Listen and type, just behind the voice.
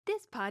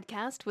This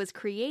podcast was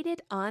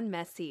created on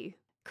Messy.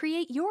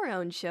 Create your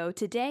own show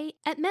today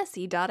at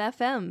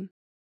messy.fm.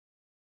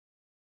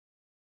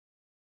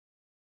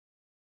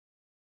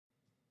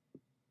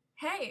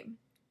 Hey!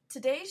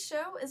 Today's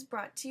show is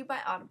brought to you by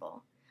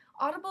Audible.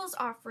 Audible is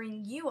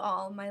offering you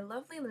all, my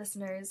lovely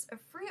listeners, a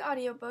free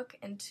audiobook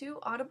and 2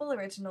 Audible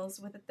originals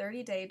with a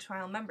 30-day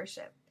trial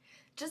membership.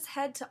 Just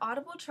head to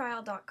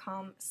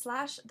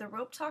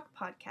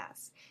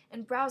audibletrial.com/theropetalkpodcast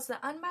and browse the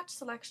unmatched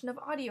selection of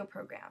audio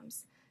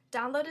programs.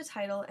 Download a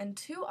title and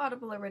 2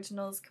 Audible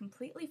originals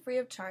completely free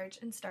of charge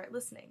and start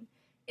listening.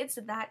 It's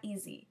that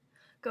easy.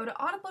 Go to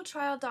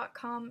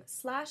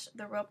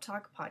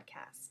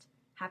audibletrial.com/theropetalkpodcast.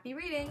 Happy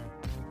reading!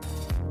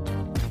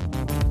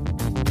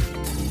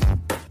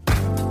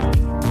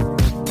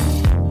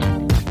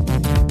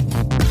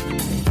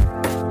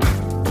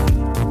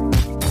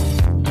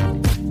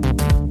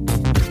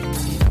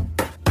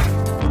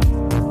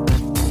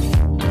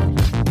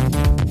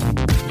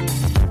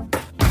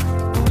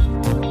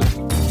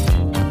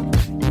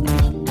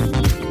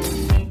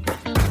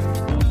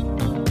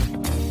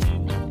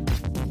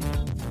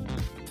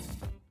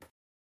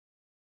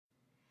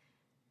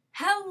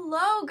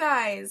 Hello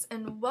guys,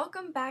 and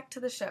welcome back to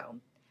the show.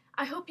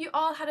 I hope you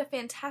all had a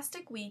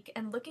fantastic week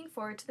and looking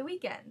forward to the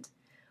weekend.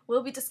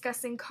 We'll be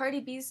discussing Cardi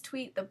B's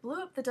tweet that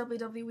blew up the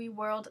WWE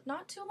world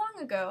not too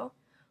long ago,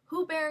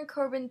 who Baron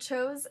Corbin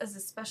chose as a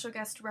special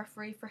guest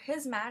referee for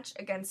his match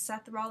against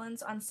Seth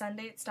Rollins on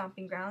Sunday at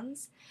Stomping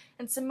Grounds,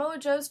 and Samoa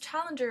Joe's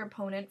challenger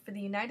opponent for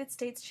the United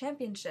States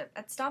Championship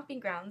at Stomping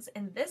Grounds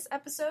in this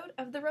episode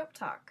of The Rope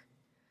Talk.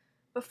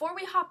 Before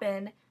we hop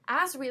in,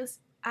 as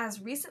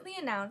recently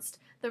announced,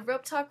 the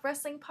Rope Talk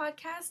Wrestling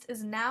Podcast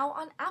is now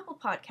on Apple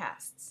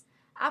Podcasts.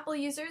 Apple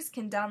users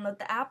can download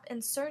the app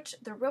and search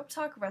the Rope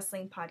Talk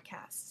Wrestling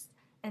Podcasts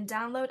and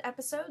download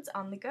episodes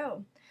on the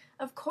go.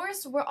 Of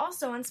course, we're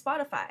also on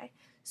Spotify.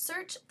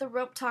 Search the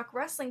Rope Talk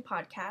Wrestling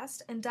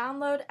Podcast and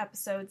download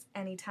episodes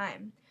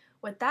anytime.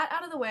 With that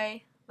out of the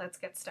way, let's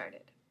get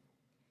started.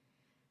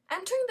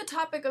 Entering the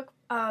topic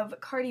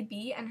of Cardi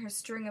B and her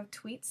string of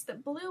tweets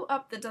that blew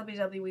up the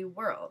WWE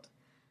world.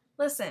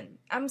 Listen,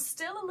 I'm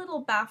still a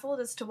little baffled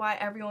as to why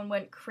everyone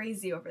went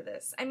crazy over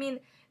this. I mean,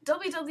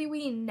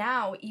 WWE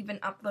Now even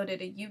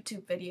uploaded a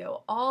YouTube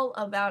video all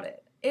about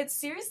it. It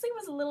seriously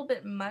was a little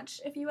bit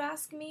much if you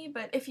ask me,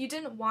 but if you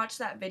didn't watch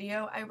that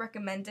video, I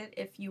recommend it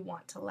if you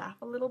want to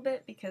laugh a little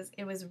bit because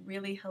it was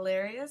really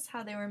hilarious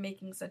how they were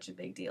making such a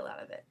big deal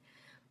out of it.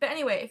 But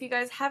anyway, if you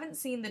guys haven't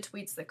seen the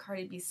tweets that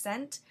Cardi B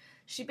sent,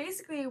 she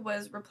basically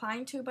was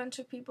replying to a bunch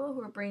of people who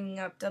were bringing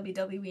up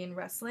WWE and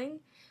wrestling.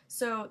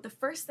 So the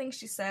first thing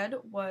she said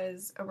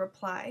was a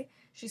reply.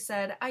 She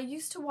said, "I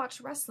used to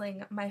watch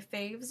wrestling. My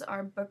faves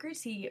are Booker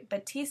T,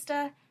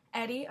 Batista,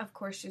 Eddie," of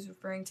course she's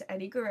referring to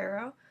Eddie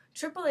Guerrero,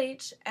 Triple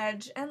H,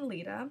 Edge, and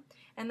Lita.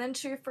 And then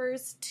she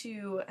refers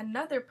to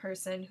another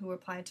person who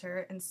replied to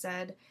her and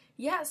said,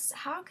 "Yes,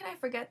 how can I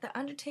forget The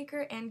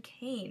Undertaker and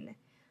Kane?"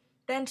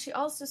 Then she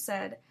also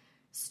said,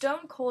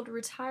 Stone Cold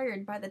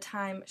retired by the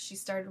time she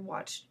started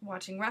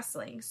watching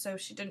wrestling, so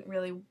she didn't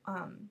really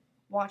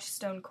watch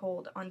Stone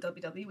Cold on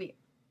WWE.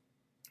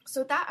 So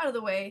with that out of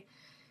the way,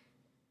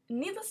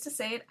 needless to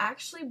say, it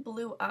actually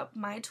blew up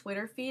my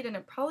Twitter feed, and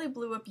it probably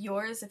blew up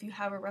yours if you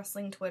have a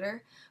wrestling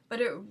Twitter, but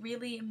it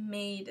really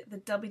made the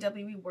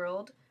WWE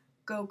world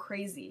go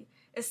crazy,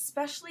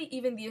 especially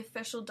even the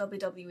official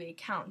WWE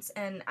accounts.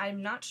 And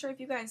I'm not sure if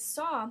you guys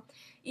saw,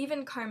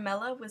 even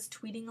Carmella was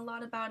tweeting a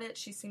lot about it.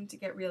 She seemed to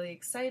get really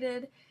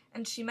excited,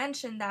 and she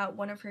mentioned that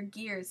one of her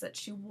gears that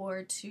she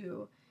wore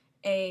to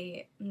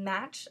a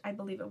match, I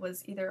believe it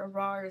was either a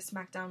Raw or a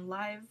SmackDown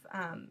Live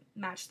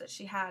match that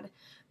she had,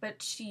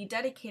 but she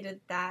dedicated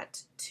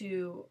that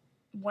to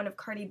one of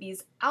Cardi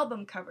B's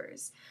album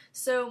covers.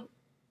 So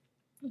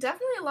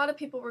definitely a lot of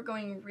people were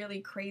going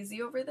really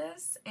crazy over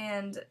this,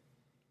 and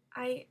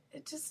I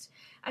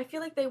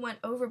feel like they went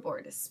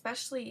overboard,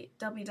 especially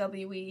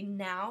WWE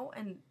Now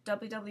and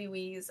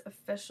WWE's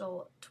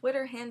official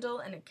Twitter handle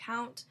and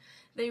account.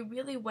 They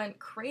really went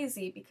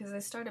crazy because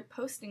they started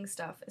posting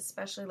stuff,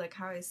 especially like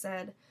how I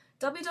said,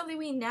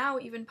 WWE Now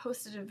even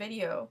posted a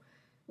video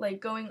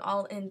like going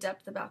all in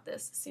depth about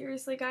this.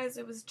 Seriously guys,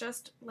 it was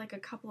just like a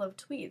couple of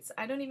tweets.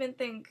 I don't even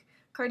think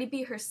Cardi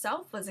B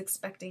herself was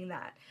expecting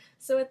that.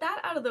 So with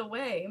that out of the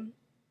way,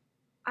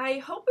 I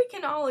hope we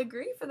can all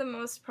agree for the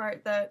most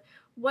part that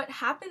what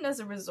happened as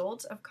a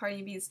result of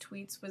Cardi B's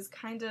tweets was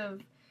kind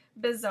of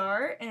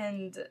bizarre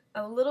and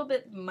a little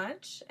bit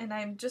much, and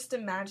I'm just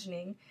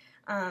imagining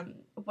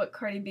what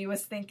Cardi B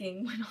was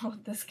thinking when all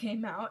of this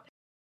came out.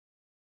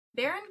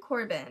 Baron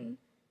Corbin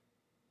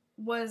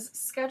was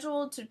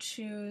scheduled to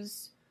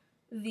choose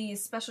the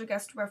special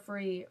guest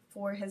referee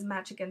for his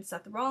match against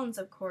Seth Rollins,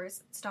 of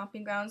course, at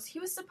Stomping Grounds. He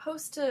was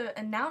supposed to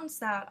announce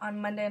that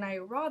on Monday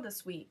Night Raw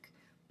this week,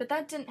 but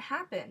that didn't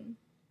happen.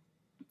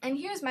 And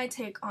here's my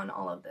take on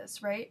all of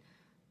this, right?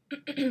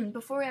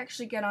 Before we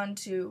actually get on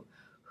to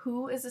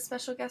who is a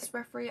special guest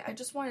referee, I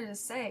just wanted to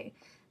say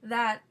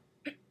that,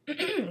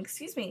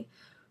 excuse me,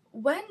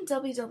 when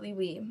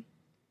WWE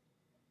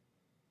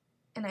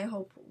and I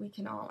hope we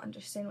can all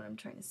understand what I'm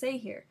trying to say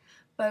here,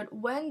 but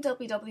when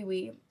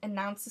WWE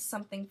announces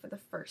something for the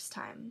first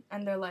time,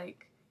 and they're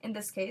like, in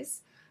this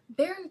case,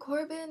 Baron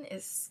Corbin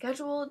is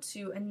scheduled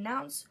to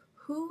announce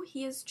who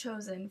he has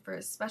chosen for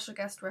a special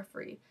guest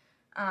referee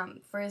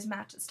for his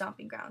match at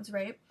Stomping Grounds,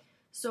 right?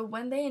 So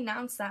when they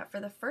announce that for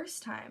the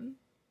first time,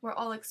 we're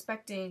all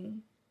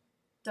expecting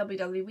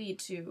WWE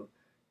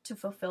to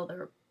fulfill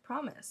their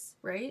promise,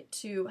 right?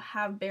 To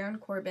have Baron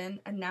Corbin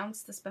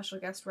announce the special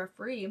guest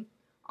referee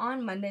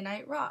on Monday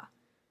Night Raw.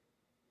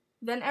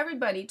 Then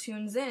everybody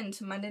tunes in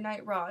to Monday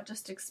Night Raw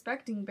just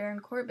expecting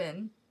Baron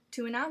Corbin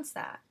to announce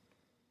that.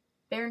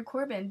 Baron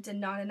Corbin did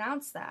not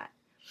announce that.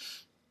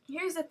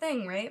 Here's the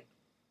thing, right?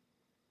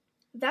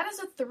 That is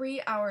a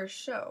 3-hour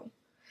show,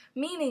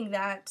 meaning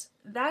that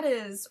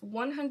is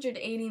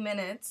 180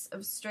 minutes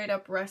of straight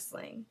up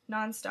wrestling,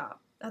 nonstop,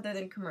 other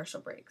than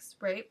commercial breaks,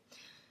 right?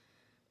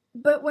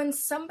 But when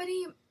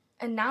somebody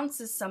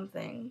announces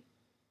something,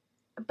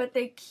 but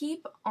they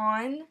keep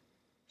on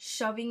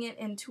shoving it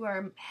into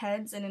our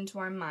heads and into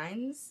our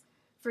minds,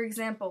 for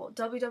example,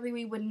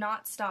 WWE would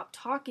not stop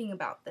talking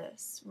about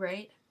this,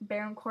 right?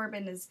 Baron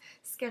Corbin is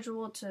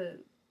scheduled to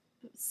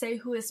say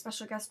who his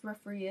special guest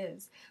referee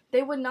is.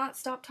 They would not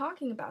stop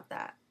talking about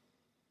that.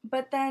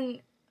 But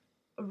then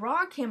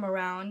Raw came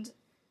around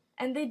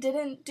and they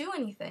didn't do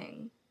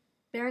anything.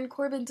 Baron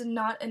Corbin did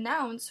not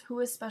announce who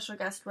his special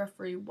guest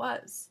referee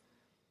was.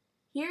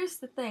 Here's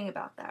the thing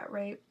about that,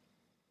 right?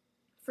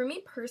 For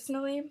me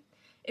personally,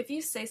 if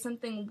you say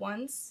something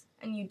once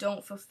and you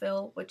don't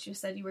fulfill what you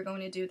said you were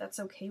going to do, that's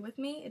okay with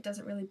me. It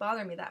doesn't really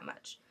bother me that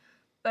much.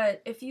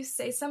 But if you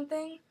say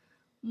something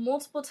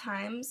multiple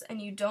times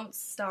and you don't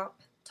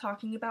stop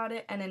talking about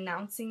it and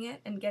announcing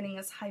it and getting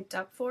us hyped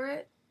up for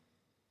it,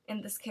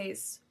 in this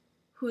case,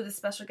 who the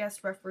special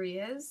guest referee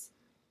is,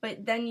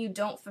 but then you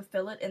don't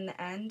fulfill it in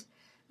the end,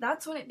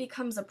 that's when it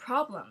becomes a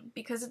problem,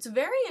 because it's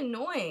very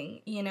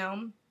annoying,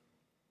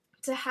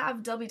 to have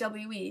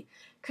WWE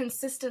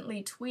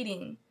consistently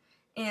tweeting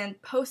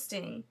and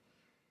posting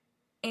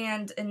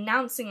and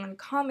announcing on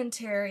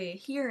commentary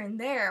here and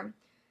there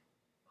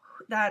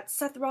that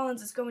Seth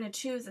Rollins is going to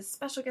choose a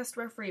special guest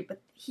referee, but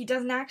he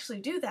doesn't actually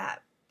do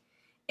that.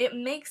 It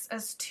makes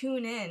us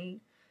tune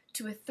in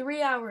to a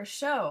 3-hour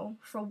show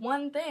for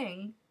one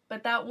thing,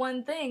 but that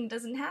one thing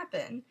doesn't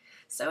happen.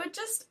 So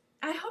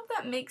I hope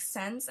that makes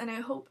sense, and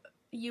I hope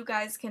you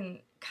guys can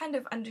kind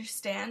of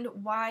understand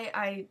why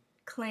I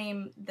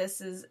claim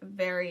this is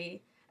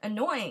very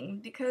annoying,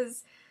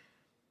 because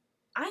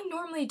I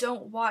normally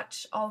don't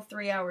watch all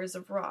 3 hours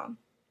of Raw.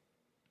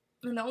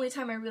 And the only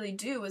time I really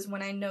do is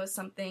when I know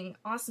something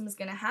awesome is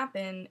going to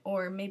happen,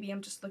 or maybe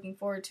I'm just looking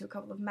forward to a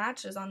couple of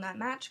matches on that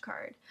match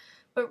card.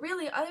 But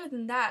really, other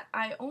than that,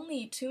 I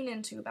only tune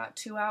into about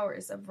 2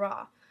 hours of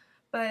Raw.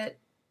 But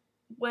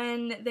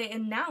when they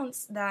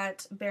announce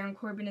that Baron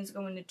Corbin is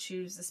going to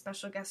choose the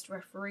special guest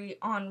referee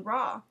on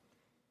Raw,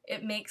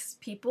 it makes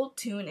people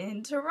tune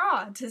into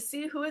Raw to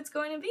see who it's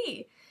going to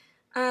be.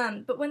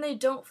 But when they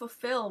don't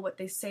fulfill what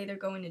they say they're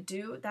going to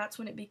do, that's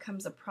when it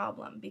becomes a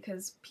problem,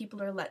 because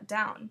people are let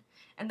down.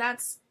 And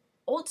that's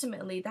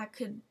ultimately, that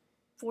could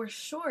for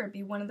sure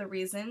be one of the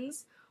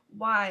reasons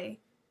why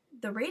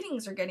the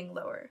ratings are getting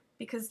lower,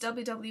 because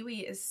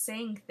WWE is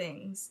saying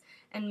things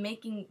and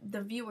making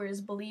the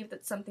viewers believe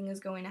that something is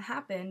going to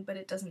happen, but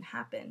it doesn't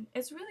happen.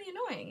 It's really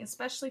annoying,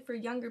 especially for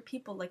younger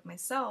people like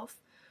myself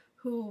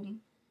who,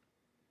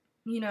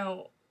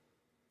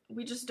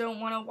 we just don't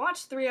want to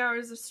watch 3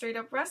 hours of straight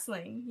up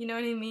wrestling, you know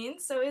what I mean?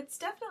 So it's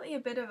definitely a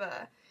bit of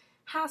a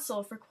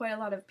hassle for quite a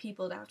lot of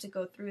people to have to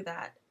go through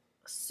that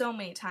so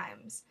many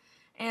times.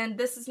 And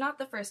this is not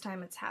the first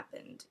time it's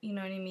happened, you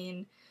know what I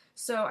mean?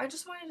 So I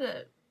just wanted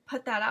to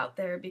put that out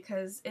there,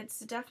 because it's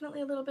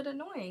definitely a little bit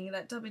annoying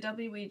that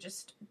WWE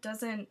just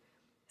doesn't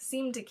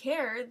seem to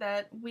care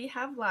that we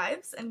have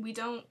lives and we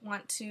don't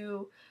want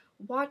to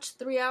watch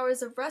 3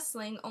 hours of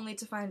wrestling only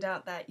to find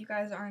out that you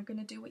guys aren't going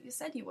to do what you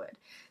said you would.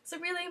 So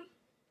really,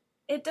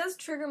 it does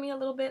trigger me a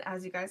little bit.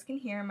 As you guys can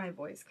hear, my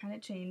voice kind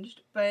of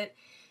changed. But,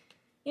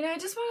 I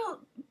just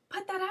want to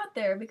put that out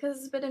there because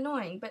it's a bit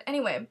annoying. But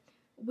anyway,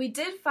 we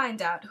did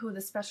find out who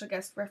the special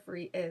guest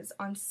referee is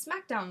on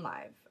SmackDown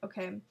Live,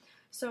 okay?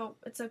 So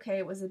it's okay,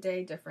 it was a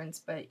day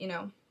difference, but,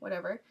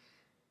 whatever.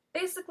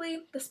 Basically,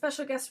 the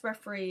special guest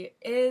referee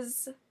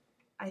is,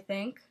 I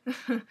think,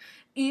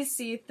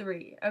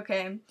 EC3,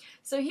 okay?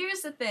 So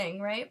here's the thing,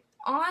 right?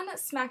 On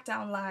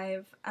SmackDown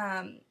Live,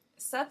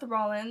 Seth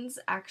Rollins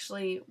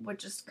actually would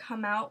just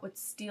come out with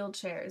steel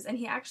chairs, and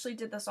he actually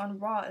did this on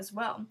Raw as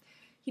well.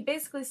 He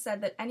basically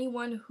said that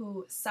anyone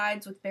who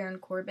sides with Baron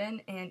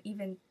Corbin and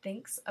even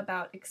thinks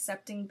about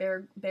accepting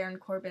Baron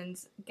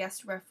Corbin's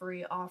guest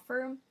referee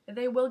offer,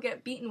 they will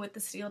get beaten with the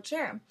steel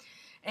chair.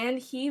 And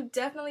he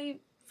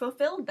definitely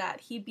fulfilled that.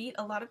 He beat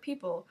a lot of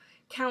people.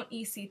 Count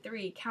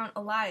EC3, count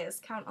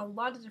Elias, count a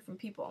lot of different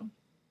people.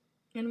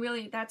 And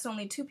really, that's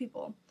only 2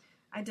 people.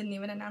 I didn't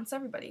even announce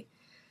everybody.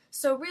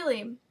 So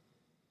really,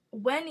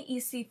 when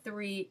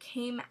EC3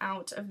 came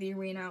out of the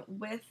arena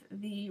with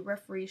the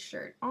referee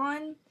shirt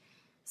on,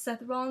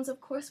 Seth Rollins,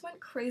 of course, went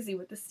crazy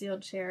with the steel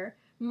chair,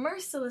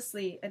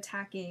 mercilessly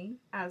attacking,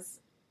 as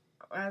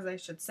I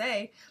should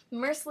say,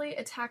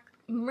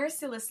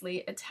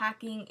 mercilessly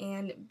attacking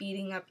and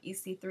beating up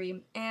EC3.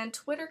 And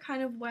Twitter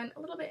kind of went a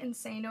little bit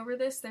insane over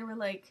this. They were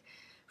like,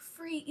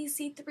 free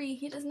EC3,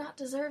 he does not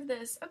deserve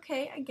this.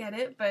 Okay, I get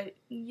it, but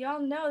y'all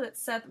know that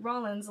Seth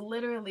Rollins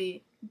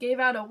literally gave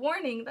out a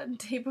warning the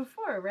day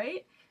before,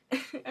 right?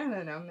 I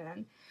don't know,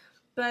 man.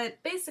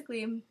 But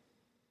basically,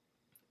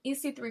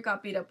 EC3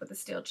 got beat up with a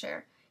steel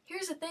chair.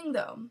 Here's the thing,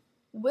 though.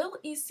 Will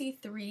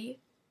EC3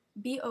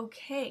 be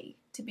okay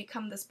to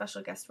become the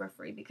special guest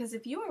referee? Because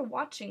if you are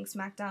watching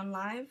SmackDown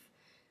Live,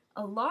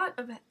 a lot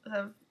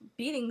of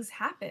beatings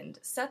happened.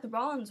 Seth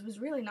Rollins was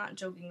really not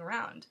joking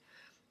around.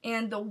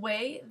 And the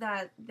way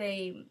that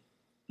they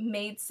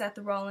made Seth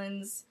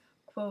Rollins,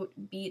 quote,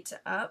 beat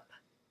up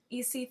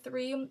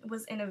EC3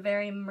 was in a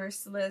very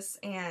merciless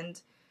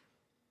and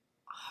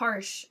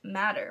harsh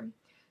manner.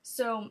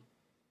 So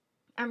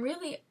I'm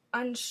really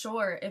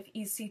unsure if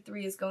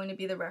EC3 is going to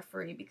be the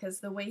referee, because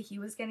the way he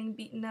was getting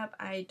beaten up,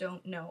 I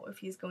don't know if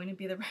he's going to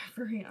be the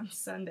referee on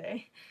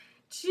Sunday.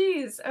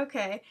 Jeez,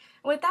 okay.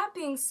 With that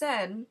being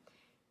said,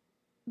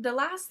 the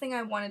last thing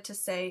I wanted to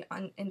say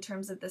in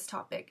terms of this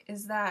topic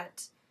is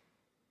that,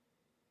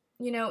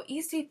 you know,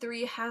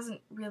 EC3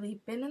 hasn't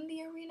really been in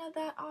the arena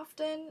that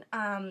often.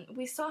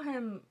 We saw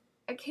him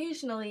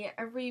occasionally,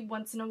 every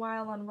once in a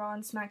while on Raw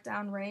and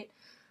SmackDown, right?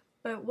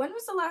 But when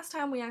was the last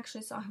time we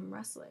actually saw him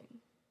wrestling?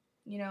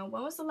 You know,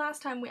 when was the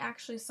last time we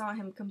actually saw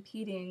him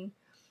competing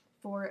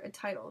for a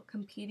title?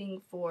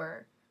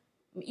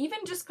 Even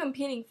just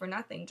competing for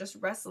nothing, just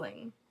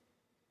wrestling.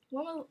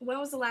 When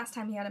was the last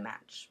time he had a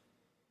match?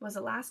 Was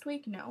it last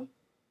week? No.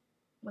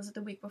 Was it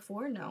the week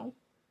before? No.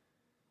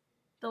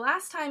 The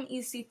last time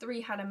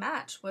EC3 had a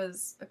match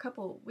was a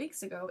couple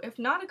weeks ago. If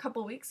not a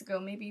couple weeks ago,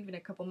 maybe even a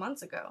couple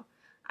months ago.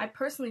 I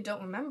personally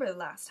don't remember the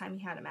last time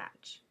he had a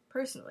match.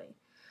 Personally.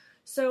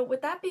 So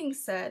with that being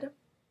said,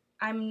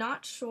 I'm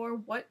not sure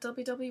what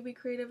WWE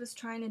Creative is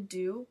trying to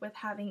do with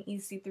having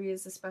EC3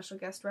 as a special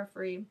guest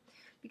referee,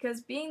 because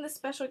being the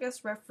special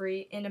guest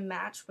referee in a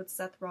match with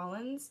Seth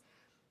Rollins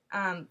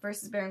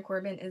versus Baron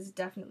Corbin is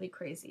definitely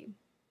crazy.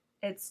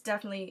 It's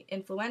definitely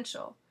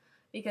influential,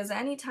 because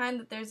anytime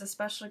that there's a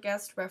special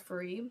guest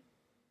referee,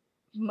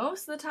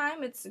 most of the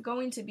time it's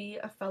going to be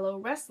a fellow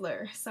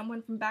wrestler,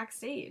 someone from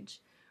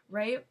backstage,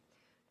 right?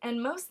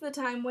 And most of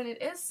the time when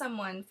it is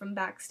someone from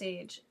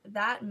backstage,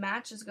 that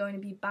match is going to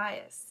be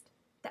biased.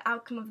 The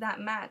outcome of that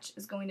match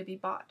is going to be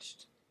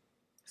botched.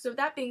 So with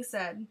that being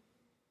said,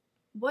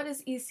 what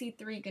is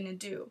EC3 going to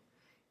do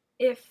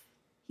if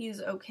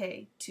he's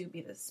okay to be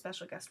the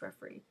special guest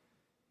referee?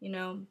 You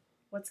know,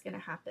 what's going to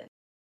happen?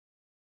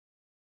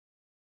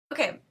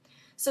 Okay,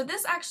 so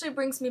this actually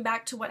brings me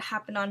back to what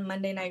happened on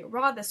Monday Night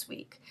Raw this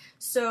week.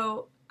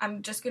 So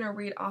I'm just going to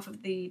read off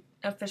of the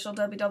official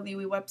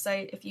WWE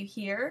website. If you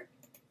hear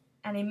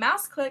any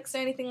mouse clicks or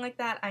anything like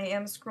that, I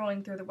am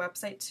scrolling through the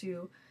website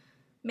to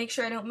make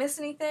sure I don't miss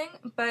anything,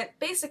 but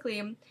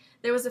basically,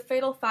 there was a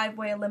fatal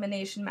 5-way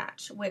elimination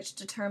match, which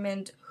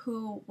determined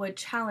who would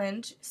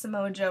challenge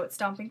Samoa Joe at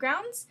Stomping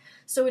Grounds.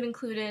 So it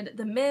included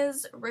The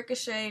Miz,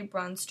 Ricochet,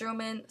 Braun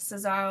Strowman,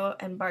 Cesaro,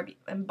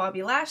 and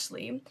Bobby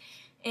Lashley.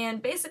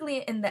 And basically,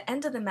 in the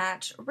end of the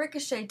match,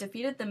 Ricochet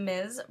defeated The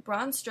Miz,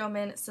 Braun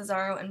Strowman,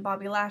 Cesaro, and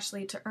Bobby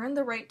Lashley to earn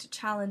the right to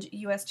challenge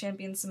U.S.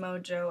 Champion Samoa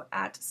Joe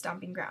at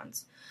Stomping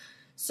Grounds.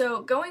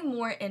 So going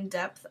more in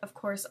depth, of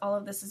course, all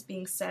of this is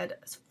being said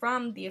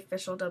from the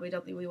official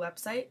WWE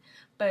website,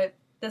 but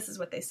this is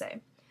what they say.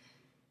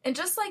 And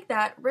just like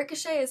that,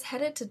 Ricochet is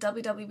headed to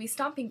WWE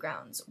Stomping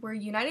Grounds, where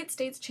United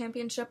States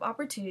Championship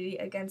opportunity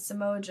against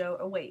Samoa Joe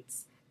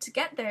awaits. To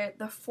get there,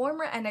 the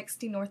former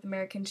NXT North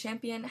American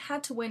champion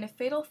had to win a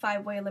fatal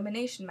 5-way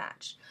elimination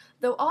match,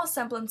 though all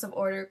semblance of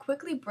order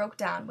quickly broke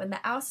down when the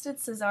ousted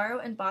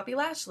Cesaro and Bobby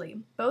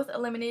Lashley, both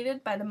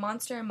eliminated by the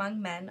monster among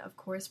men, of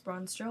course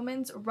Braun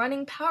Strowman's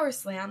running power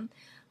slam,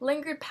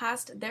 lingered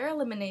past their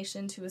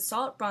elimination to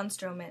assault Braun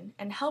Strowman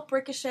and help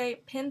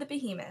Ricochet pin the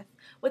behemoth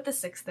with the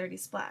 630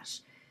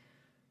 splash.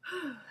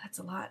 That's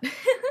a lot.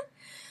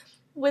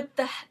 With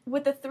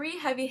the 3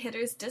 heavy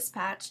hitters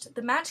dispatched,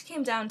 the match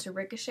came down to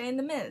Ricochet and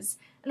The Miz,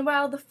 and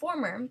while the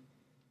former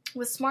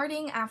was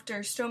smarting after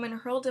Strowman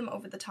hurled him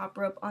over the top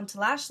rope onto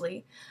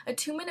Lashley, a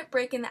 2-minute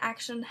break in the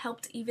action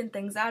helped even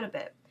things out a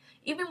bit.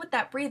 Even with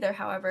that breather,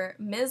 however,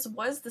 Miz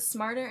was the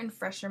smarter and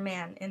fresher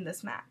man in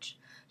this match.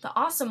 The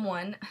Awesome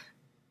One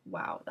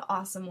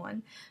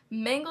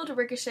mangled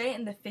Ricochet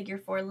in the figure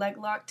 4 leg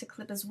lock to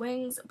clip his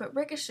wings, but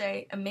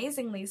Ricochet,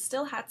 amazingly,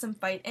 still had some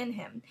fight in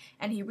him,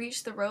 and he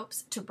reached the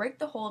ropes to break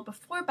the hold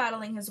before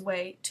battling his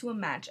way to a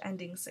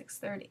match-ending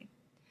 630.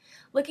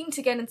 Looking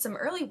to get in some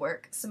early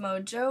work,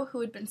 Samoa Joe,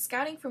 who had been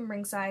scouting from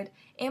ringside,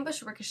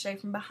 ambushed Ricochet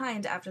from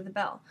behind after the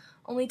bell,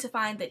 only to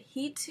find that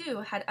he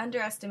too had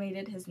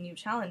underestimated his new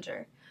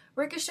challenger.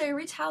 Ricochet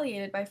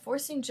retaliated by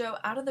forcing Joe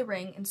out of the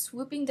ring and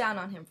swooping down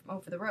on him from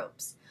over the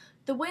ropes.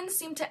 The win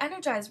seemed to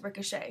energize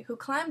Ricochet, who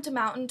climbed a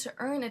mountain to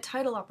earn a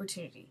title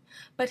opportunity,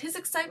 but his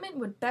excitement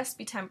would best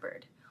be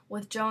tempered.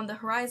 With Joe on the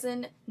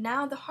horizon,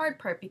 now the hard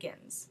part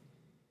begins.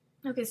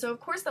 Okay, so of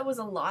course that was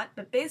a lot,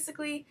 but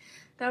basically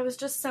that was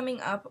just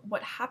summing up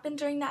what happened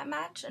during that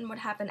match and what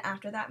happened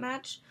after that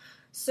match.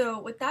 So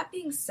with that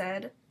being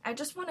said, I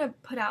just want to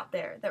put out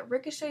there that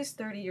Ricochet is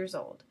 30 years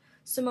old.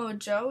 Samoa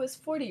Joe is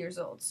 40 years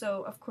old,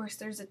 so of course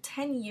there's a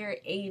 10-year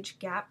age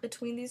gap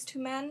between these two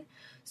men.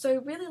 So I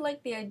really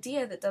like the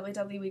idea that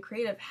WWE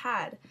Creative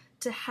had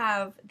to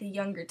have the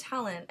younger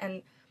talent,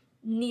 and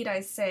need I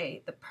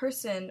say, the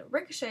person,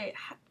 Ricochet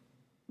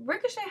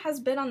has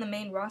been on the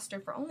main roster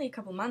for only a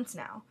couple months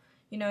now.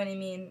 You know what I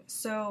mean?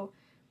 So,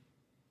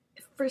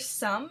 for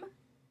some,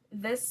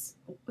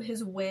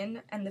 his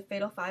win and the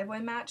Fatal 5-Way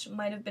match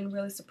might have been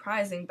really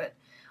surprising, but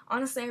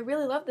honestly, I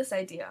really love this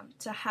idea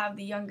to have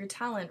the younger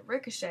talent,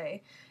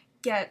 Ricochet,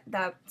 get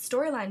that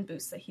storyline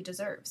boost that he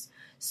deserves.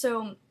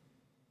 So,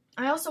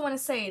 I also want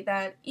to say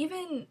that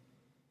even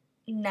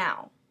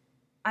now,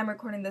 I'm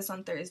recording this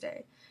on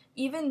Thursday,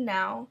 even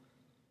now,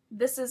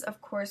 this is,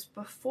 of course,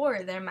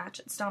 before their match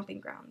at Stomping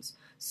Grounds.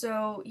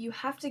 So, you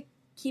have to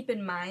keep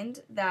in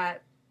mind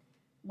that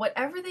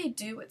whatever they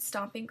do at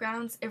Stomping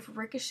Grounds, if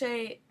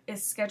Ricochet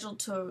is scheduled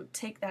to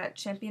take that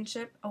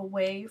championship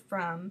away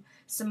from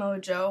Samoa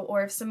Joe,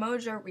 or if Samoa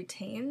Joe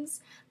retains,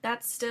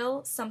 that's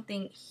still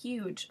something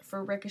huge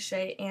for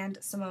Ricochet and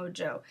Samoa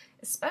Joe,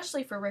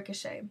 especially for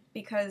Ricochet,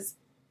 because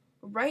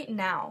right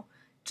now,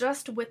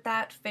 just with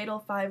that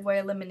Fatal 5-Way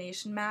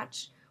elimination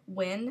match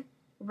win,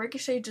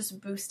 Ricochet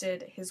just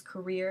boosted his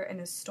career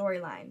and his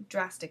storyline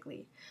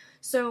drastically.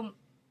 So,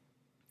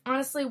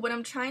 honestly, what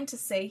I'm trying to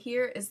say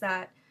here is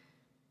that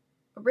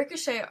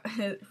Ricochet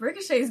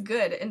is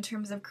good in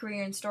terms of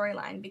career and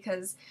storyline,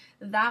 because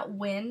that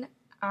win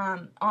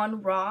on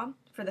Raw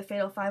for the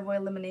Fatal 5-Way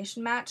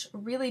elimination match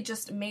really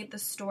just made the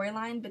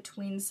storyline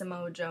between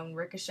Samoa Joe and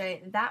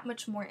Ricochet that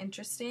much more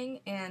interesting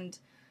and,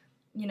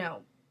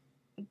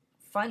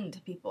 fun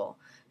to people.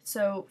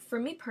 So for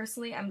me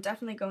personally, I'm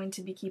definitely going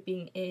to be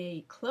keeping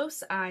a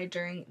close eye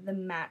during the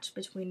match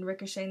between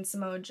Ricochet and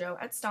Samoa Joe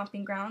at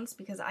Stomping Grounds,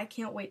 because I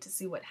can't wait to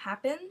see what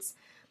happens.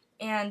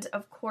 And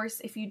of course,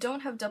 if you don't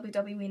have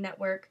WWE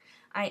Network,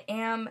 I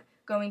am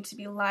going to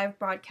be live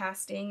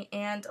broadcasting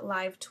and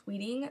live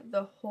tweeting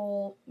the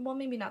whole, well,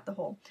 maybe not the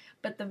whole,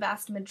 but the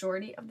vast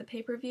majority of the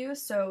pay-per-view.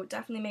 So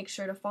definitely make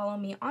sure to follow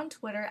me on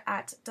Twitter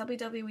at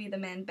WWE The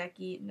Man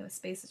Becky, no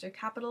spaces or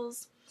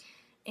capitals,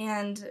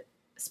 and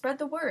spread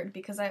the word,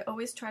 because I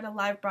always try to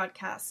live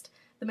broadcast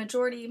the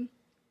majority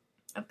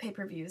of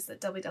pay-per-views that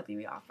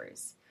WWE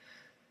offers.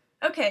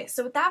 Okay,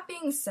 so with that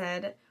being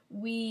said,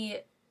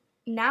 we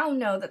now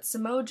know that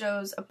Samoa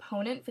Joe's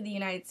opponent for the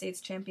United States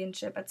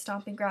Championship at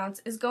Stomping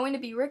Grounds is going to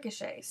be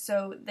Ricochet,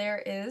 so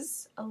there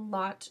is a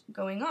lot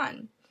going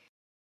on.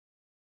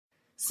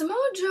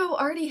 Samoa Joe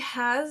already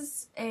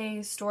has a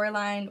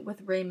storyline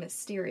with Rey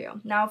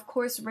Mysterio. Now, of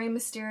course, Rey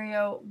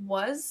Mysterio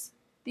was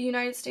the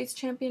United States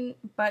champion,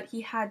 but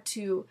he had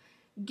to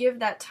give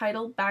that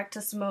title back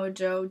to Samoa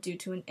Joe due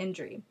to an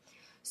injury.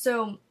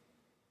 So,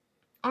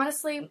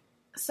 honestly,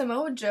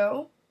 Samoa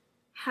Joe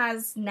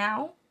has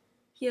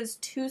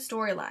two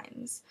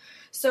storylines.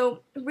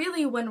 So,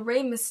 really, when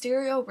Rey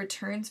Mysterio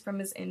returns from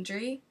his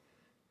injury,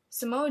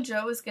 Samoa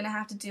Joe is going to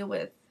have to deal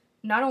with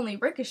not only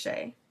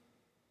Ricochet,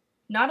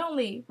 not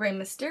only Rey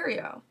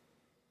Mysterio,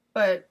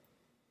 but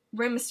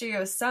Rey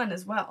Mysterio's son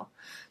as well.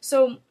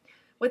 So,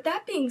 with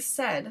that being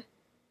said,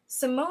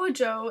 Samoa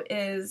Joe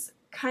is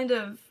kind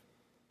of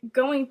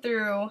going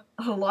through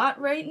a lot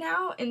right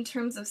now in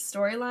terms of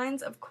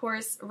storylines. Of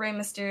course, Rey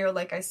Mysterio,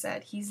 like I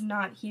said, he's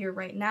not here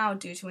right now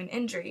due to an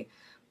injury.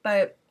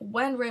 But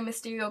when Rey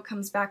Mysterio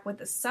comes back with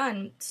his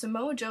son,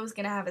 Samoa Joe's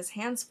going to have his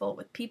hands full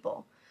with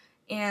people.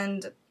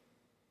 And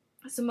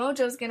Samoa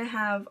Joe's going to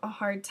have a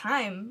hard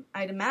time,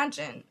 I'd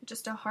imagine,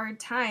 just a hard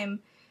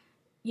time,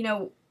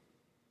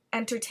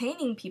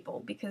 entertaining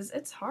people, because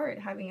it's hard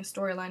having a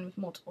storyline with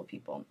multiple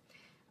people.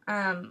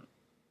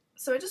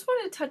 So I just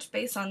wanted to touch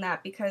base on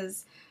that,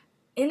 because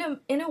in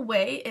a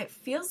way, it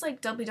feels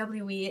like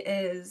WWE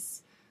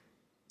is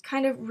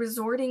kind of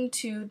resorting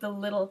to the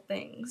little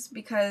things,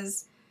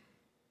 because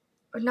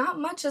not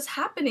much is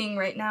happening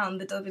right now in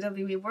the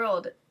WWE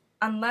world.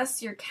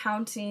 Unless you're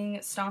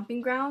counting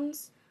Stomping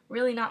Grounds,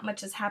 really not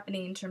much is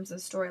happening in terms of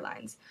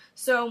storylines.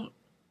 So,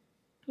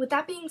 with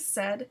that being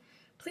said,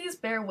 please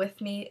bear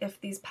with me if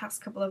these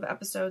past couple of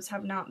episodes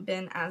have not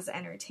been as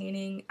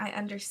entertaining. I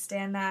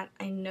understand that.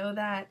 I know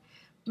that.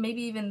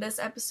 Maybe even this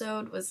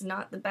episode was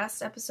not the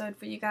best episode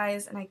for you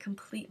guys, and I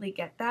completely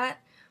get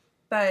that.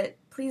 But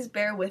please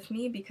bear with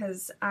me,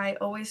 because I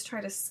always try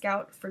to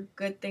scout for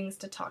good things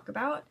to talk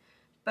about.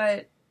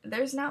 But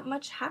there's not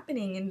much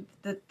happening in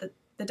the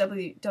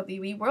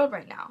WWE world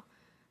right now.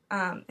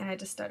 And I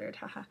just stuttered,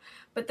 haha.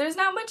 But there's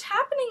not much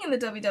happening in the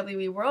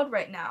WWE world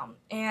right now.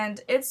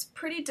 And it's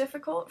pretty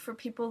difficult for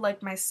people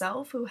like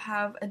myself who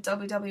have a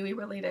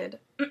WWE-related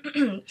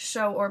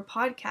show or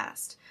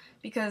podcast,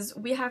 because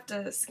we have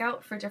to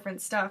scout for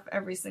different stuff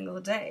every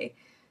single day.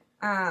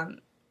 And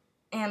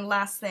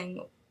last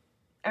thing,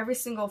 every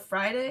single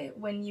Friday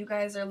when you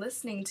guys are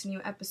listening to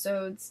new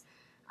episodes,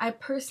 I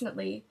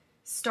personally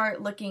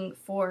start looking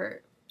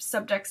for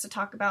subjects to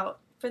talk about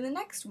for the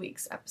next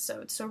week's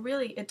episode. So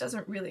really,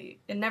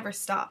 it never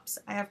stops.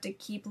 I have to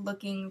keep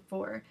looking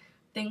for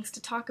things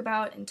to talk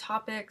about and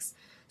topics.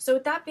 So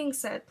with that being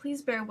said,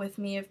 please bear with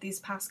me if these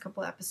past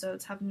couple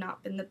episodes have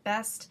not been the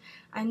best.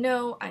 I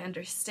know, I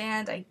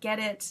understand, I get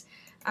it.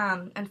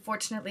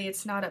 Unfortunately,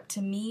 it's not up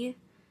to me.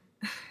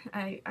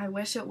 I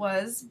wish it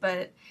was,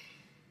 but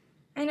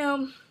I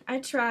know, I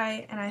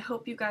try, and I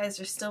hope you guys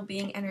are still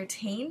being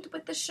entertained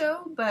with the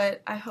show,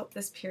 but I hope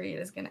this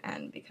period is going to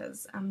end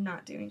because I'm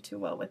not doing too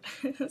well with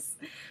this.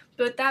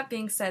 But with that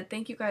being said,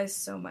 thank you guys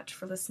so much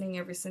for listening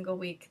every single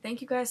week.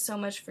 Thank you guys so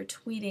much for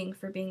tweeting,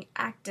 for being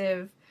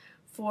active,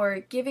 for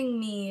giving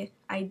me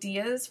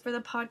ideas for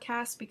the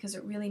podcast, because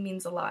it really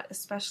means a lot,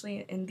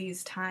 especially in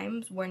these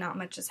times where not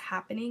much is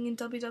happening in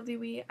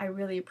WWE. I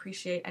really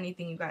appreciate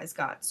anything you guys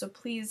got. So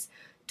please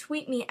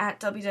tweet me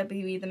at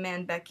WWE The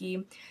Man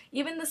Becky.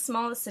 Even the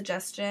smallest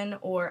suggestion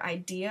or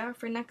idea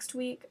for next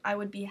week, I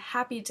would be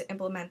happy to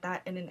implement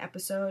that in an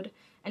episode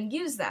and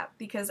use that,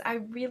 because I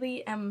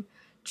really am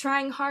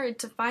trying hard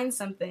to find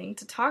something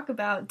to talk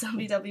about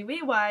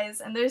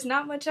WWE-wise, and there's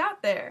not much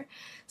out there.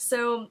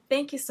 So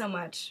thank you so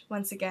much,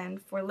 once again,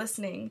 for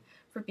listening,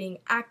 for being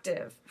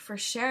active, for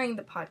sharing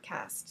the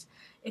podcast.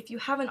 If you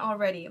haven't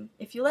already,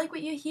 if you like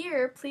what you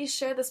hear, please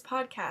share this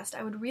podcast.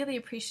 I would really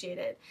appreciate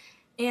it.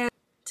 And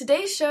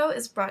today's show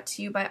is brought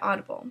to you by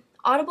Audible.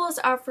 Audible is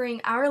offering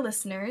our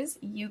listeners,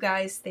 you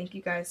guys, thank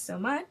you guys so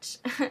much,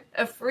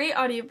 a free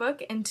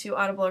audiobook and 2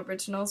 Audible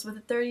originals with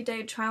a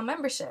 30-day trial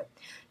membership.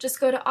 Just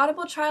go to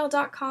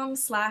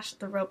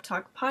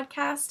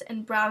audibletrial.com/theropetalkpodcast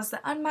and browse the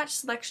unmatched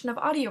selection of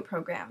audio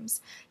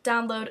programs.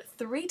 Download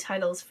 3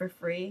 titles for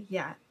free.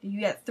 Yeah, you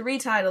get 3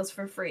 titles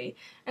for free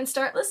and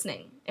start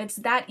listening. It's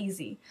that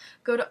easy.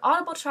 Go to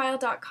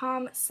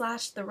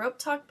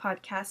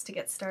audibletrial.com/theropetalkpodcast to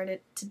get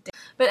started today.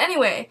 But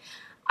anyway,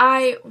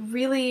 I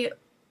really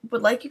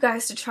would like you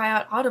guys to try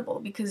out Audible,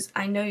 because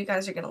I know you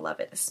guys are going to love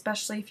it,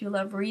 especially if you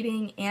love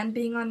reading and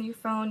being on your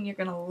phone. You're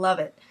going to love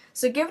it.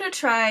 So give it a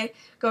try.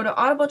 Go to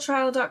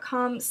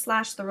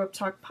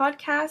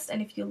audibletrial.com/theropetalkpodcast,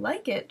 and if you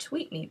like it,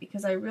 tweet me,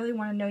 because I really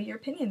want to know your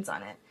opinions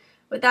on it.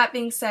 With that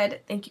being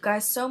said, thank you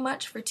guys so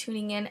much for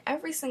tuning in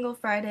every single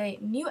Friday.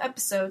 New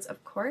episodes,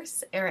 of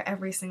course, air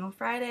every single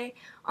Friday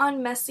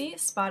on Messy,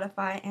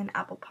 Spotify, and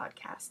Apple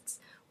Podcasts.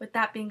 With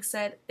that being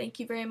said,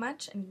 thank you very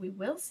much, and we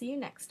will see you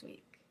next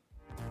week.